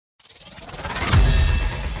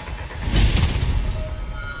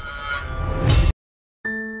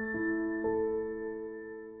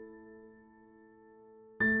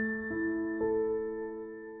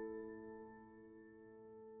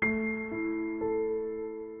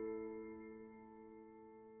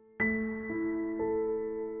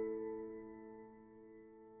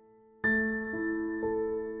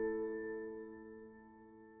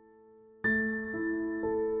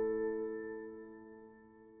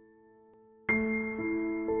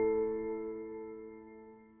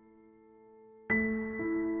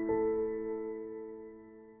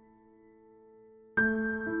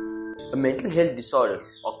A mental health disorder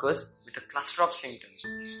occurs with a cluster of symptoms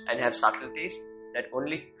and have subtleties that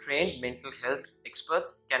only trained mental health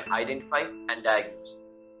experts can identify and diagnose.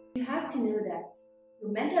 You have to know that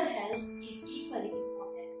your mental health is equally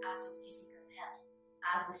important as your physical health.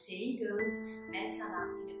 As the saying goes, mens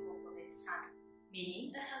sana in corpore sano,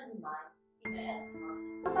 meaning a healthy mind in a healthy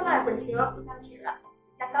body. La depresión y la ansiedad.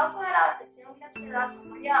 La causa de la depresión y la ansiedad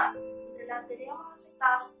son variadas. Entre las anteriores más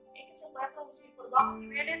aceptadas es que se puede producir por bajos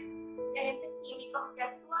niveles de agentes químicos que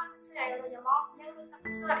actúan en el cerebro llamados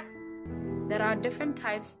neurotransmisores. There are different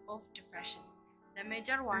types of depression. The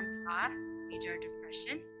major ones are major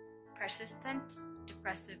depression, persistent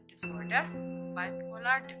depressive disorder,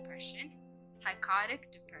 bipolar depression,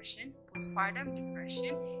 psychotic depression, postpartum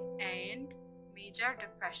depression, and major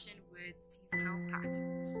depression with seasonal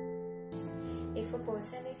patterns. If a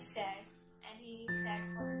person is sad and he is sad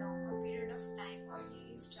for a longer period of time or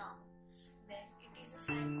he is down, then it is a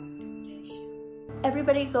sign of depression.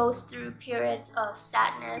 Everybody goes through periods of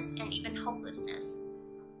sadness and even hopelessness.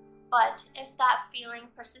 But if that feeling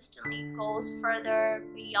persistently goes further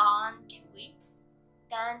beyond 2 weeks,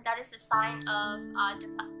 then that is a sign of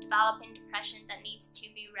developing depression that needs to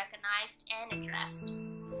be recognized and addressed.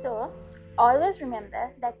 So, always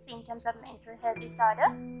remember that symptoms of mental health disorder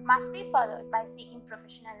must be followed by seeking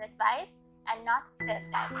professional advice and not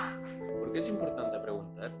self-diagnosis. ¿Por qué es importante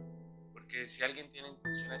preguntar? Porque si alguien tiene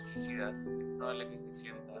intenciones suicidas, es probable que se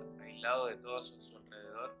sienta aislado de todos a su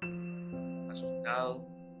alrededor, asustado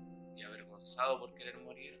y avergonzado por querer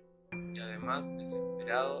morir, y además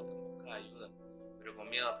desesperado en busca de ayuda, pero con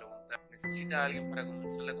miedo a preguntar. Necesita a alguien para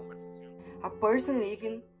comenzar la conversación. A person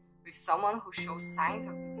living with someone who shows signs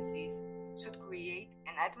of the disease should create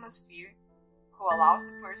an atmosphere who allows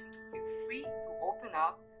the person to feel free to open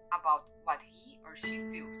up about what he or she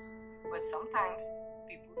feels, but sometimes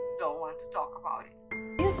people don't want to talk about it.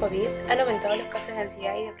 El COVID han aumentado los casos de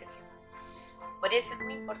ansiedad y depresión. Por eso es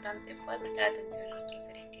muy importante poder prestar atención a nuestros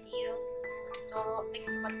seres queridos y sobre todo hay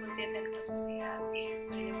que tomar conciencia de nuestra sociedad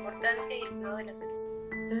sobre la importancia y el cuidado de la salud.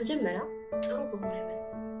 በመጀመሪያ ጥሩ በሆነ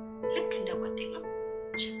መልኩ ልክ እንደ ጓደኛ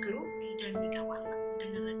ችግሩ እንደሚገባና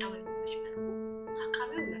እንድንረዳ በሚመች መልኩ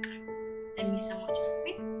ታካሚውን መቅረብ ለሚሰማቸው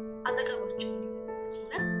ስሜት አጠገባቸው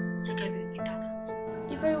ሆነ ተገቢውን እርዳታ መስጠት።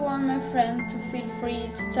 If I want my friends to feel free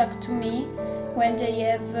to talk to me when they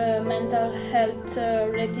have mental health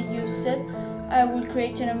already used, I will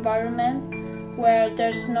create an environment where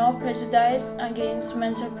there's no prejudice against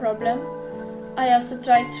mental problem. I also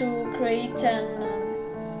try to create an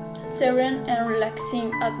serene and relaxing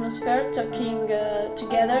atmosphere, talking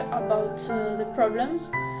together about the problems.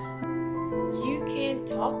 You can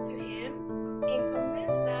talk to him and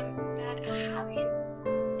convince them that having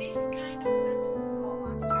this kind of mental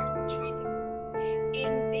problems are treatable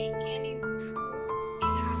and they can improve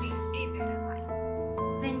in having a better life.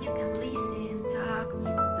 Then you can listen, talk,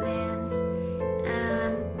 make plans,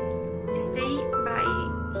 and stay by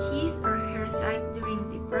his or her side during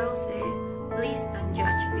the process. Please don't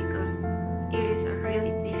judge because it is a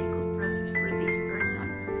really difficult process for this person.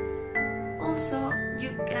 Also,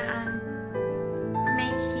 you can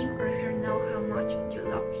make him or her know how much you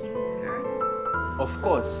love him or her. Of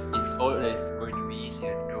course, it's always going to be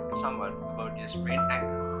easier to talk to someone about your sprained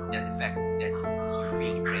ankle than the fact that you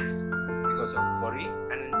feel depressed. Because of worry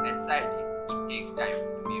and anxiety, it takes time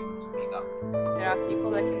to be able to speak out. There are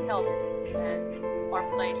people that can help, and our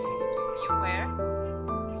place is to be aware,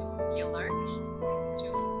 to be alert, to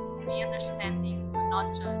be understanding, to not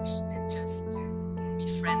judge, and just to be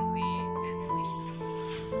friendly and listen.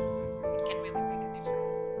 It can really make a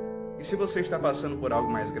difference. E se você está passando por algo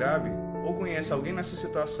mais grave, ou conhece alguém nessa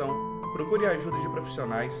situação, procure a ajuda de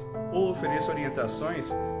profissionais ou ofereça orientações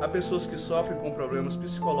a pessoas que sofrem com problemas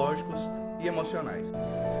psicológicos e emocionais.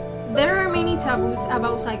 There are many taboos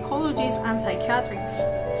about psychologists and psychiatrists,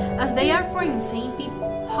 as they are for insane people.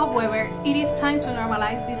 However, it is time to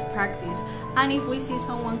normalize this practice, and if we see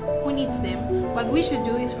someone who needs them, what we should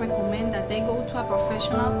do is recommend that they go to a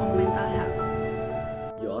professional on mental health.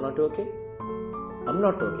 You're not okay? I'm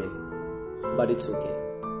not okay, but it's okay.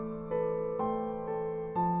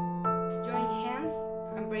 Let's join hands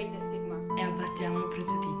and break the stigma. E abbattiamo il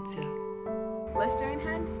pregiudizio. Let's join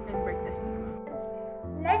hands and break the stigma.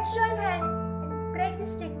 Let's join hands and break the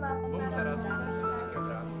stigma.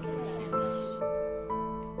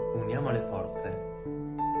 Uniamo le forze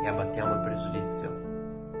e abbattiamo il pregiudizio.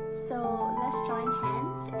 So, let's join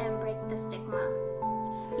hands and break the stigma.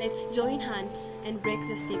 Let's join hands and break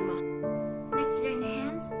the stigma. Let's join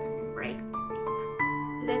hands and break the stigma.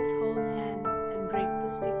 Let's hold hands and break the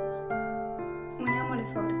stigma. Uniamo le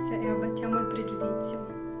forze e abbattiamo il pregiudizio.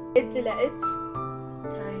 إج لإج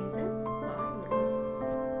تعايزة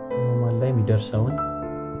your sound.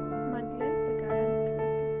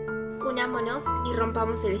 Unámonos y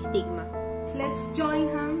rompamos el estigma. Let's join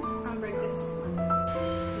hands and break the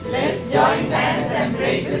stigma. Let's join hands and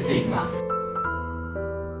break the stigma.